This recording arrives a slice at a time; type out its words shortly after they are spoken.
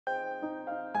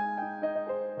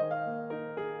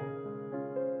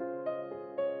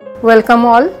Welcome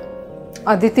all.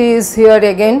 Aditi is here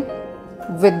again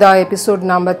with the episode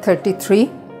number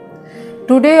 33.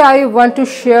 Today I want to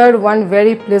share one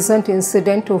very pleasant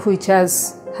incident which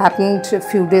has happened a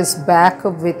few days back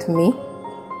with me.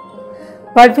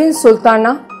 Parveen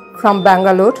Sultana from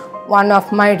Bangalore, one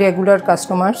of my regular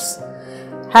customers,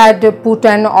 had put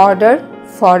an order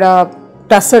for a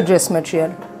tussar dress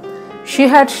material. She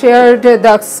had shared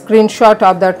the screenshot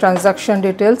of the transaction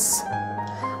details.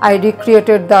 I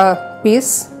recreated the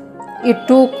piece. It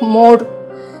took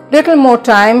little more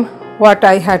time what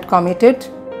I had committed.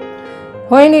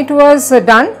 When it was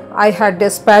done, I had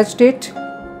dispatched it.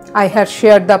 I had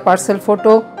shared the parcel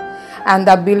photo and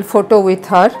the bill photo with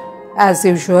her as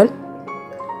usual.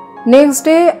 Next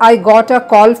day, I got a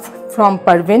call from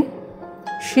Parveen.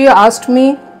 She asked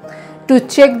me to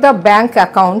check the bank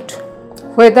account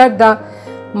whether the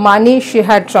money she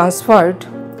had transferred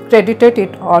credited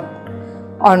it or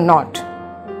not.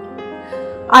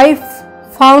 I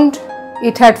found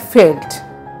it had failed,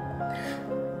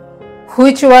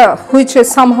 which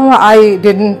somehow I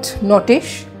didn't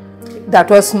notice. That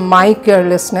was my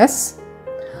carelessness.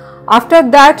 After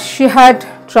that, she had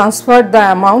transferred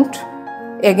the amount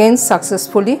again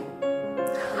successfully.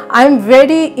 I am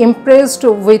very impressed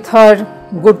with her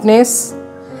goodness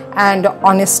and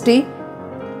honesty.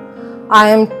 I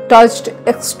am touched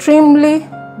extremely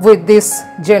with this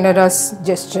generous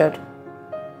gesture.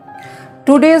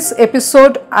 Today's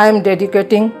episode I am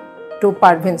dedicating to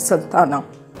Parveen Sultana.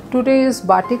 Today is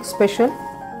Batik special.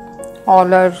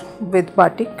 All are with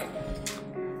Batik.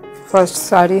 First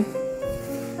sari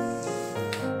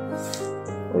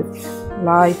with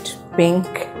light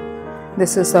pink.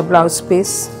 This is a blouse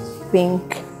piece,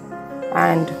 pink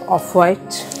and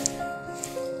off-white.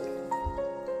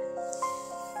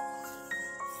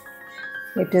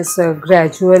 It is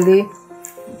gradually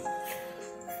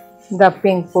the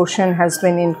pink portion has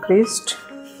been increased.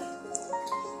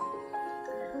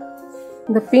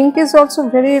 The pink is also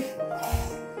very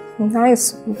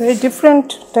nice, very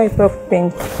different type of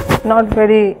pink, not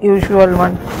very usual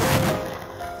one.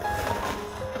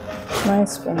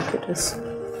 Nice pink it is,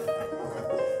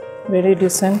 very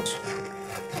decent,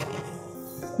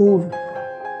 cool.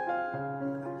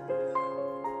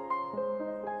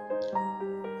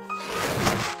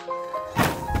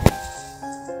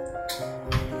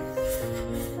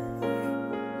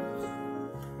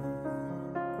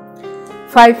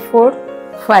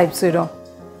 $5450.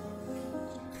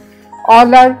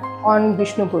 All are on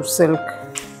Bishnupur silk.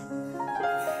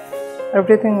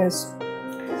 Everything is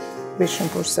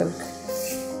Bishnupur silk.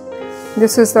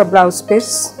 This is the blouse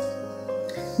piece,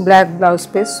 black blouse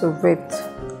piece with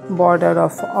border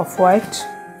of off-white.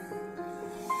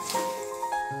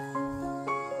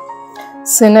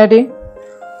 Scenery,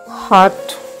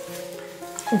 heart,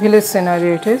 village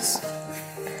scenery it is.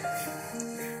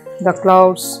 The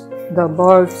clouds, the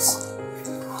birds,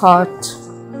 heart,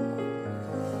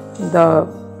 the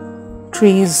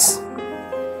trees.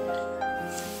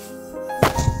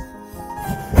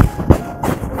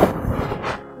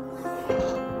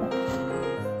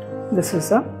 This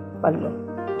is a pallu.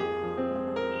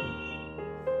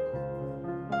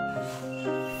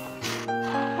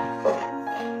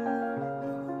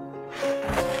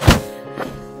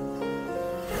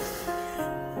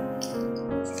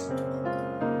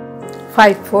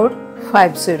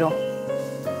 $5450.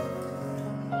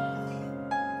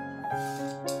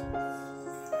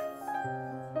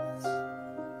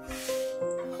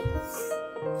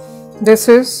 This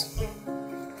is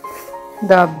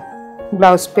the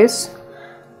blouse piece,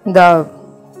 the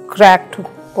cracked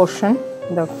portion,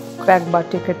 the cracked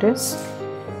batik it is.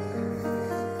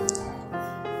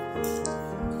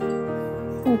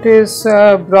 It is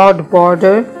a broad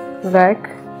border like.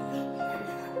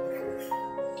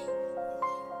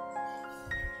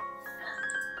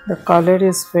 The color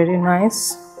is very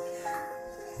nice,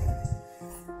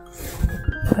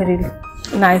 very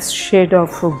nice shade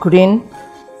of green.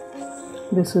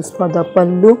 This is for the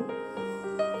pallu.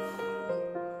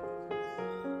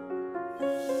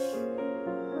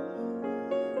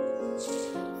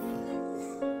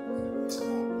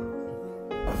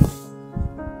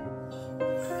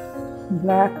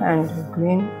 Black and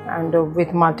green, and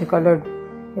with multicolored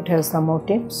it has the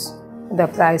motifs. The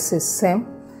price is same,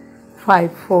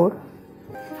 $5450.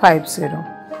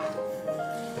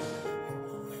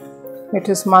 It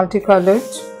is multicolored.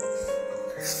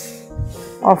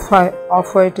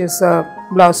 Off-white is a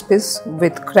blouse piece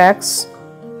with cracks,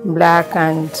 black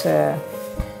and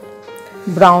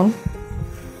brown.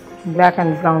 Black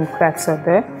and brown cracks are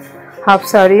there. Half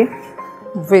sari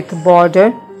with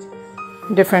border,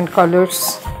 different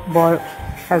colors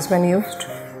has been used.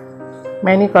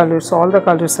 Many colors, all the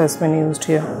colors has been used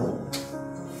here.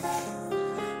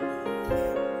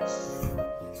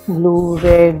 Blue,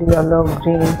 red, yellow,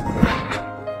 green.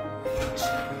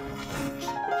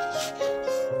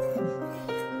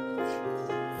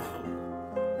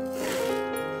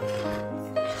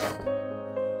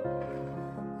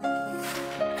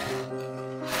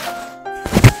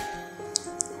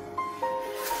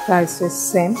 Price is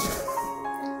same,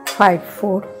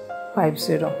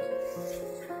 5450.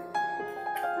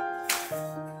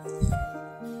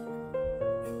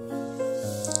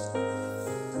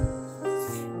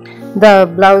 The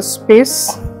blouse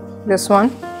piece, this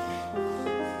one,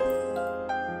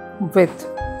 with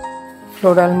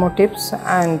floral motifs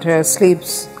and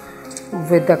sleeves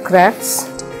with the cracks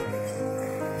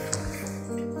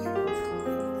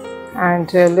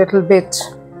and a little bit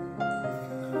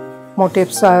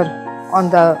motifs are on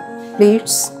the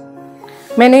pleats.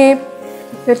 Many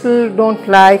people don't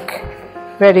like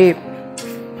they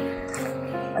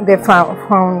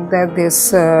found that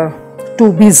this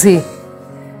too busy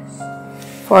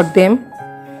for them.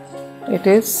 It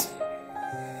is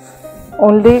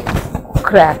only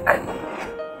crack,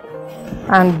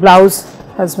 and blouse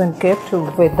has been kept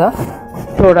with the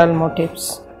floral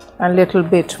motifs and little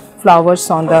bit flowers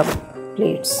on the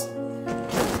plates.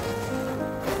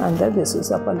 And then this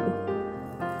is a pallu.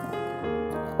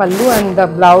 Pallu and the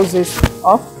blouse is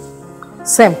of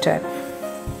same type.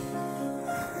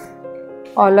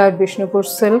 All are Bishnupur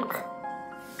silk,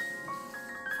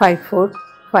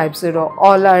 5450.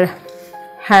 All are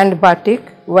hand batik,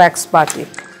 wax batik.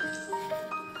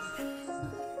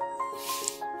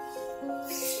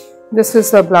 This is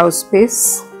the blouse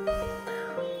piece.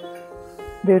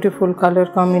 Beautiful color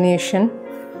combination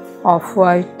of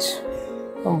white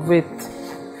with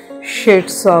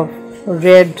shades of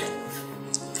red,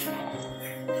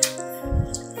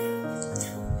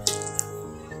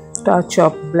 touch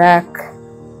of black,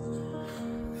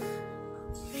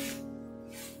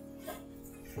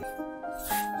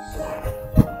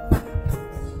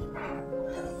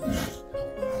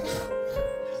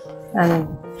 and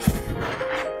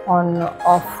on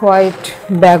off-white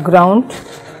background.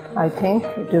 I think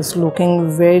it is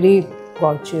looking very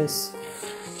gorgeous.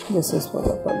 This is for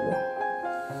the pallu.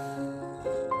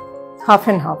 Half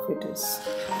and half it is.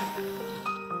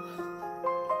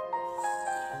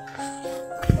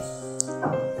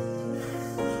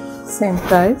 Same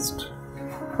priced,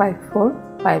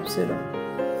 5450.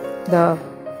 The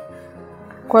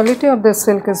quality of the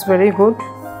silk is very good,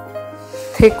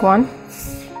 thick one.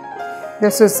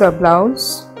 This is the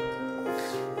blouse.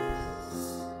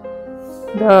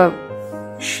 The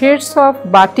shades of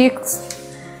batiks,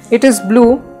 it is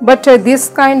blue, but this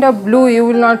kind of blue you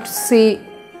will not see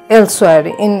elsewhere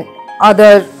in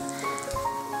other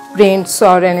prints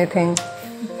or anything.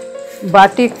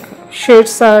 Batik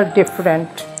shades are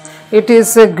different. It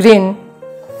is a green,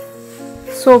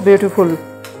 so beautiful,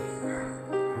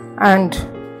 and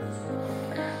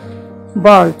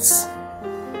birds,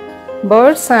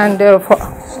 and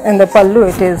in the pallu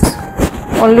it is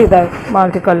only the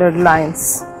multicolored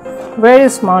lines. Very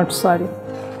smart saree.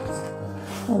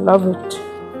 I love it.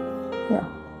 Yeah.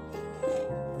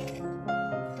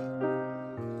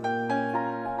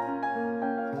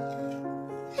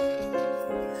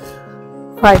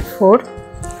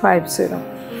 $5450.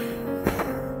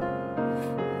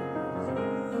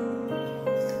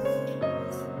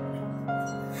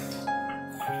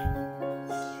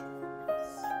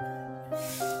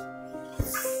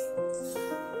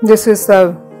 This is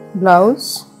the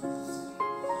blouse.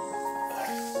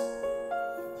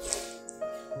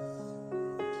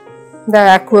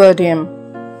 The aquarium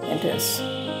it is.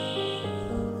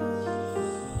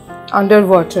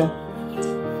 Underwater.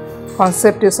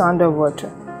 Concept is underwater.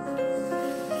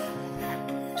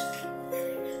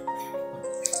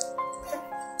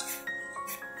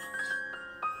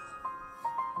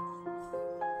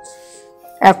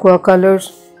 Aqua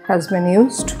colors has been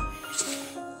used.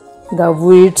 The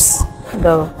weeds,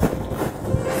 the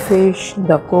fish,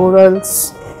 the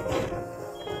corals.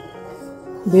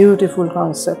 Beautiful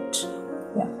concept.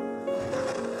 Yeah.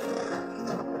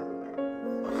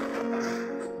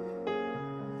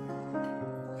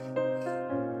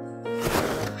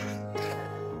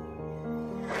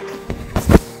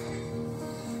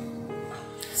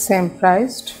 Same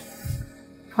priced,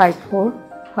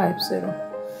 5450.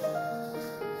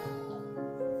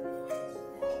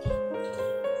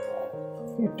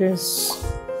 It is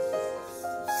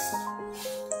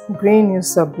green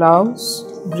is the blouse,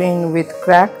 green with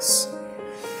cracks.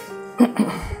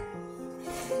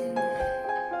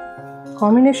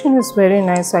 Combination is very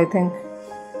nice, I think.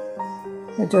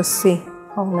 You just see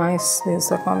How nice is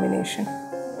the combination.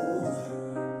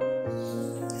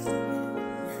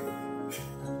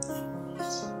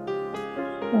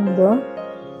 And the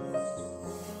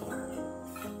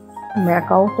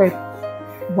macao type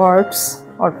birds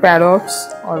or parrots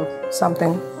or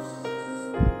something.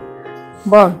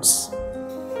 Birds.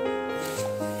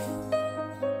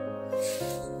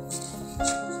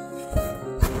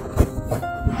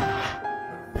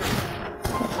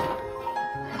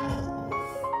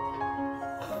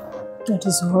 It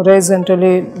is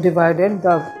horizontally divided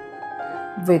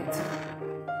with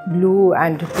blue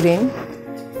and green,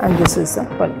 and this is the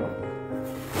pallu.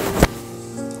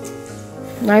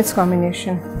 Nice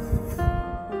combination.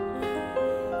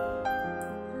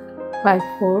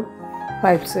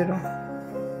 5450.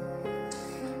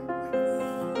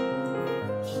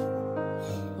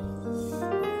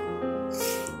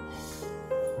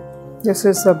 This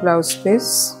is the blouse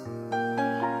piece,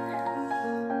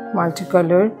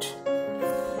 multicolored.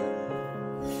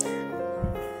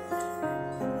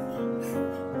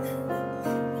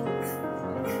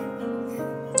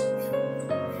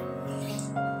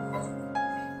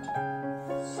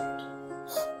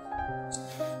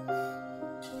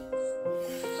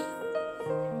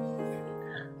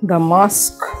 The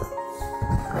mask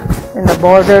in the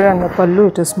border and the pallu,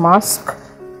 it is mask.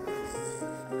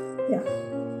 Yeah.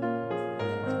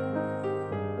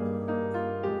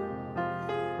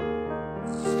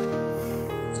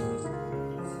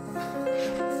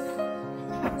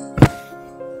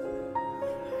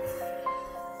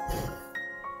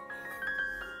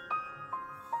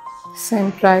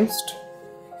 Same priced.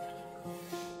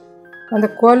 And the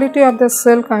quality of the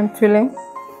silk, I am feeling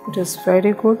it is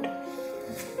very good.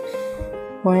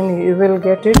 When you will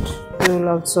get it, you will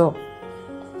also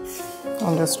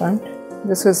understand.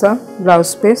 This is a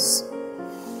blouse piece.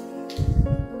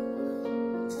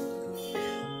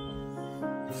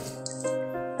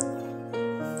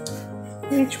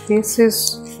 Each piece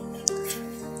is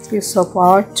a piece of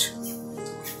art.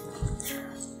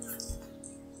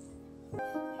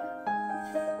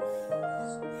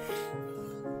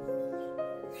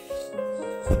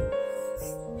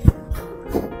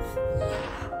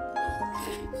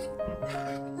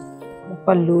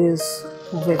 Pallu is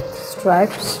with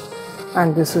stripes,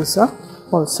 and this is a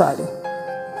whole saree.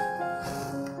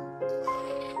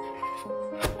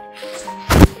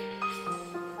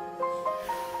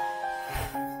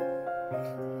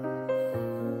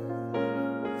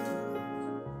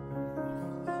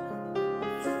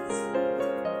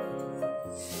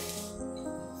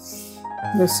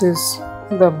 This is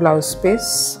the blouse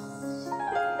piece,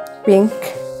 pink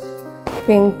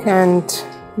and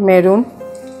maroon.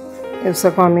 It's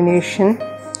a combination,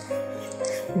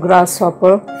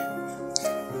 grasshopper,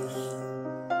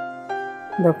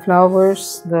 the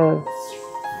flowers, the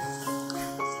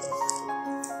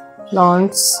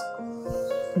lawns,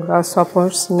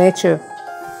 grasshoppers, nature.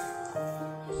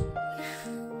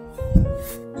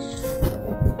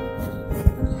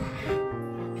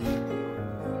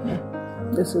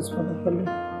 This is for the pallu.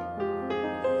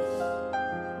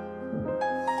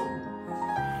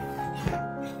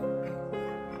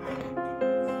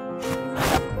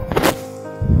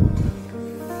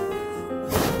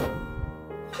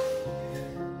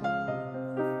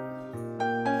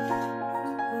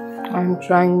 I am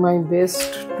trying my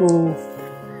best to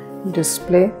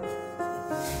display.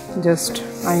 Just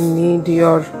I need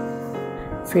your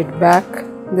feedback.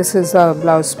 This is a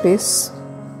blouse piece.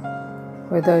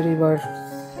 Whether you are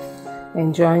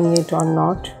enjoying it or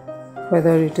not,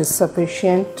 whether it is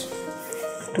sufficient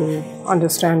to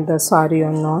understand the saree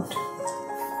or not.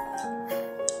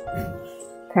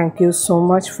 Thank you so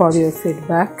much for your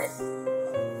feedback.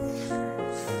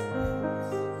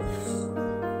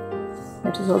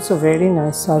 It is also very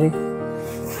nice saree,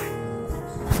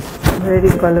 very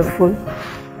colorful.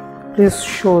 Please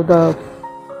show the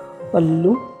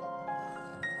pallu.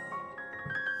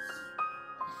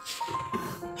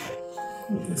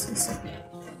 This is it.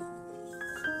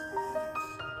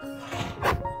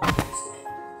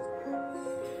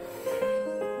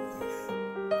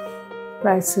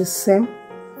 Price is same,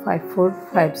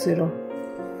 5450.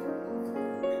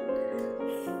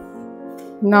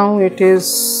 Now it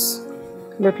is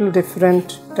little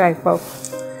different type of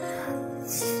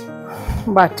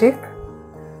batik.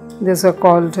 These are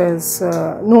called as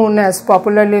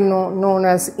popularly known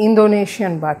as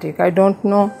Indonesian batik. I don't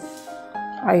know.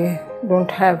 I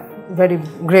don't have very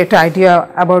great idea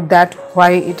about that,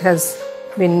 why it has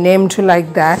been named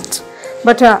like that.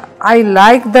 But I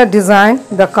like the design,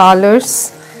 the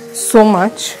colors so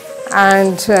much,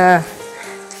 and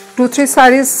 2-3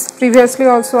 sarees previously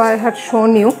also I had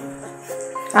shown you.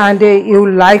 and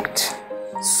you liked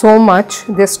so much.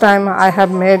 This time I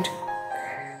have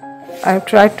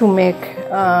tried to make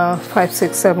 5,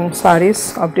 6, 7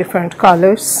 sarees of different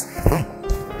colors.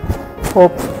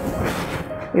 Hope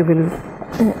you will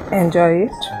enjoy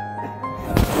it.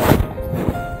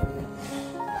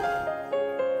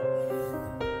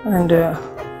 And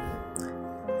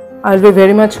I'll be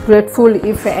very much grateful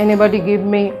if anybody give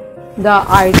me the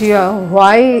idea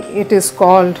why it is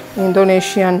called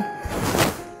Indonesian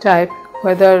type,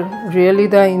 whether really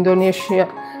the Indonesia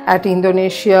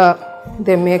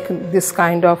they make this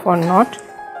kind of or not.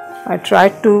 I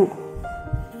tried to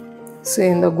see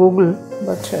in the Google,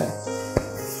 but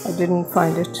I didn't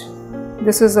find it.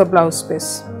 This is a blouse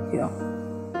piece here.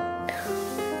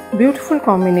 Beautiful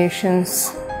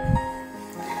combinations.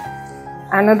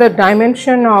 Another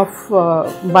dimension of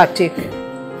batik,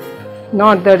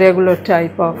 not the regular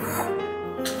type of.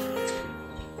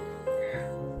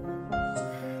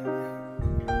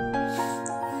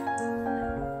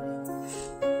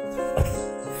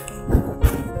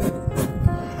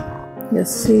 You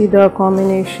see the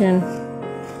combination,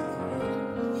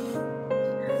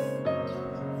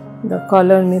 the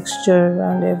color mixture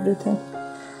and everything.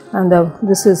 And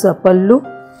this is a pallu,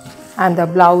 and the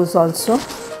blouse also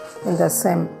in the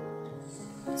same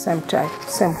type,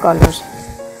 same colors.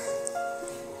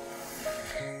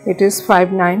 It is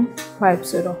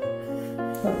 5950.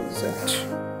 What is it?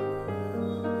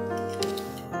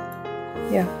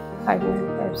 Yeah,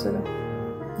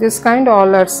 5950. This kind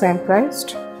all are same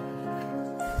priced.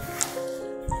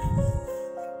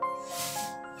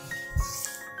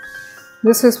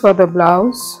 This is for the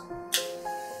blouse.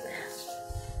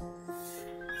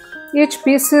 Each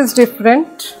piece is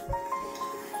different.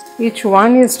 Each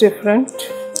one is different.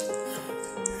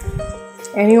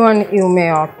 Anyone you may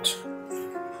opt.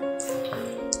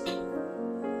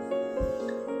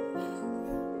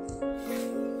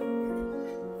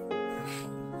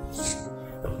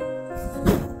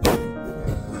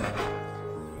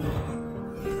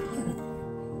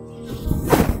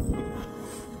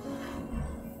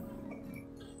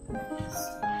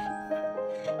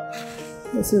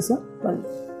 This is a pallu.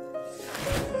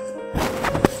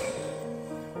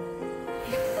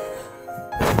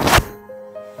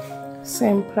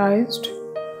 Same priced.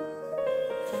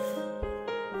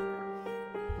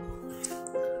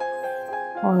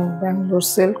 On Bangalore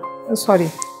silk,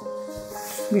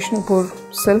 Bishnupur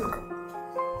silk.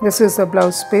 This is the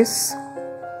blouse piece.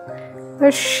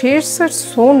 The shades are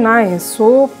so nice,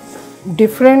 so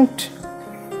different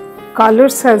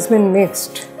colors has been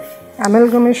mixed,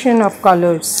 amalgamation of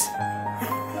colors.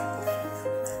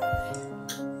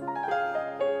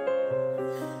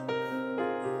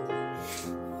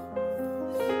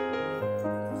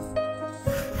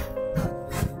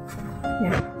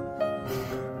 Yeah.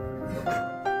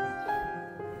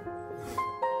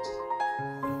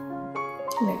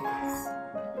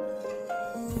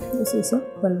 This is a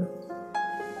pallu.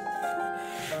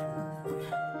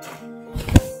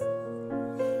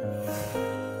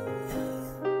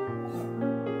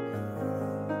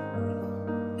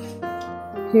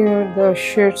 Here the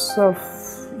shades of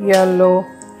yellow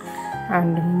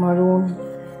and maroon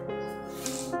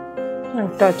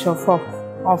and touch of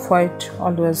off-white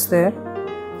always there.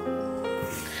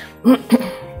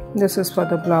 This is for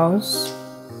the blouse.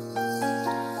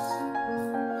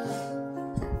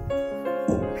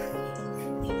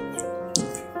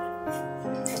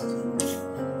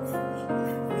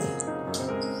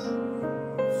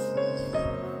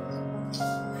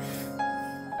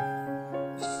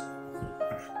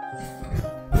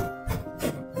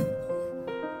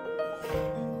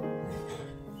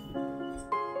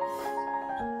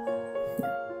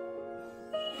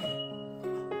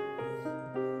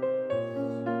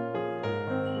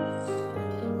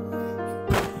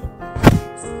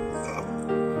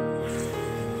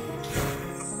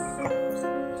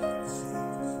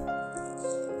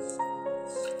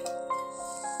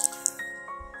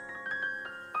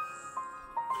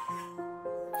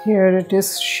 Here it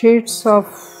is shades of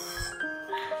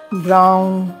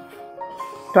brown,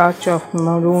 touch of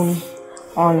maroon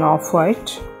on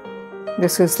off-white.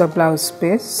 This is the blouse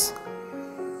piece.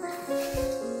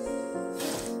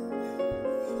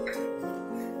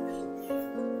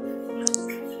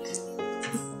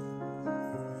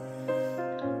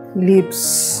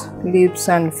 Leaves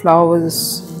and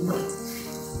flowers,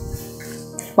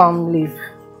 palm leaf.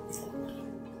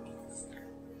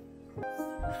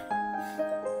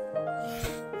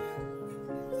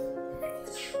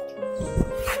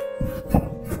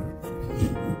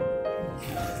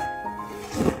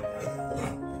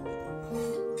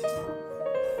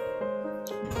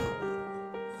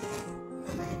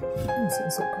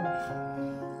 This is okay.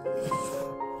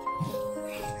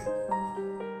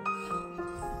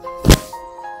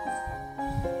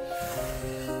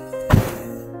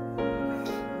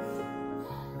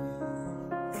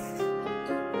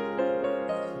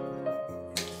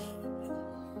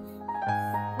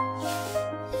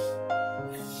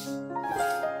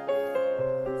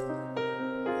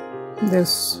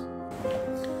 This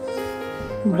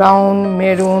brown,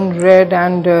 maroon, red,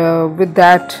 and with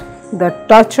that the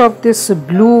touch of this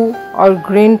blue or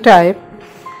green type,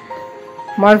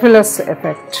 marvelous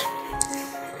effect.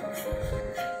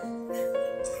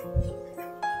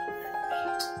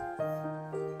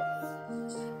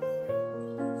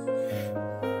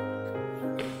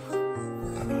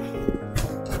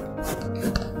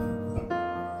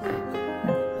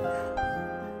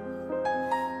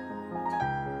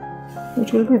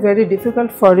 It will be very difficult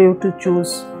for you to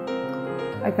choose.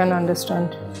 I can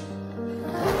understand.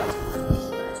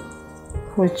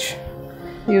 Which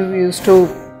you used to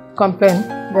complain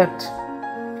that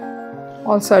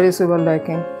all sarees you were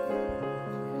liking.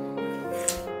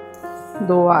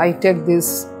 Though I take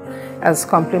this as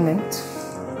compliment.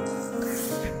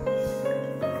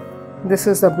 This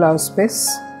is the blouse piece.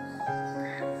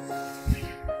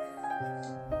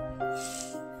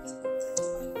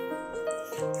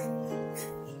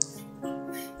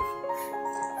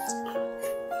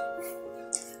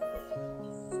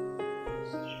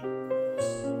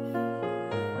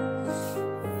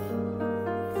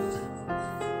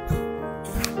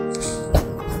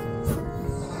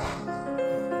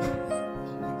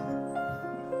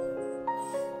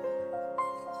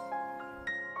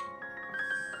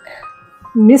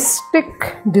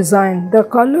 Mystic design, the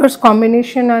colors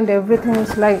combination and everything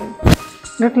is like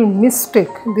little mystic.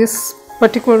 This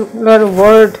particular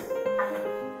word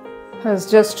has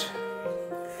just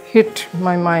hit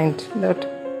my mind, that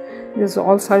this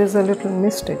all sarees are a little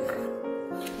mystic.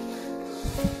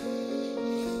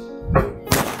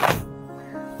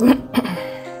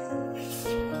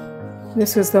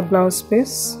 This is the blouse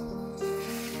piece.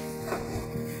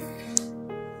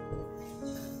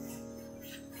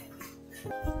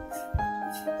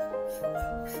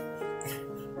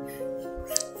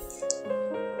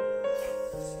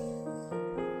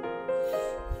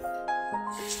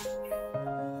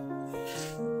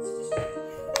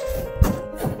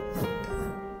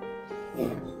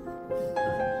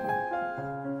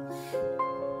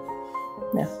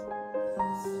 Yeah.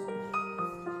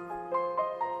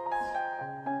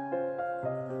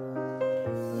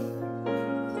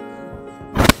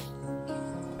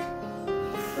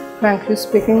 Frankly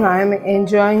speaking, I am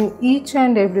enjoying each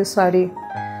and every saree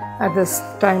at this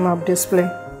time of display,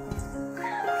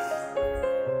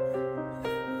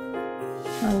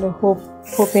 and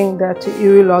hoping that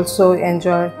you will also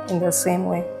enjoy in the same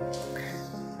way.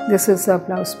 This is the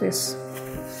blouse piece.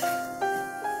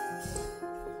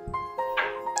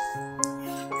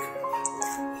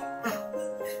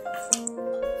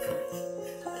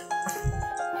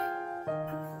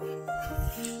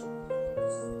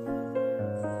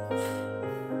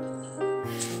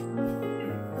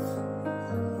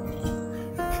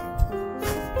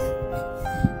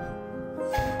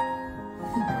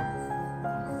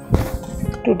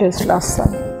 Today's last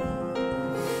one.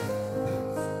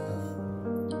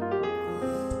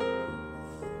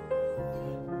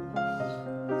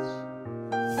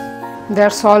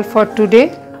 That's all for today.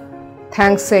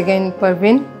 Thanks again,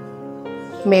 Parveen.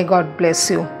 May God bless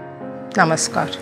you. Namaskar.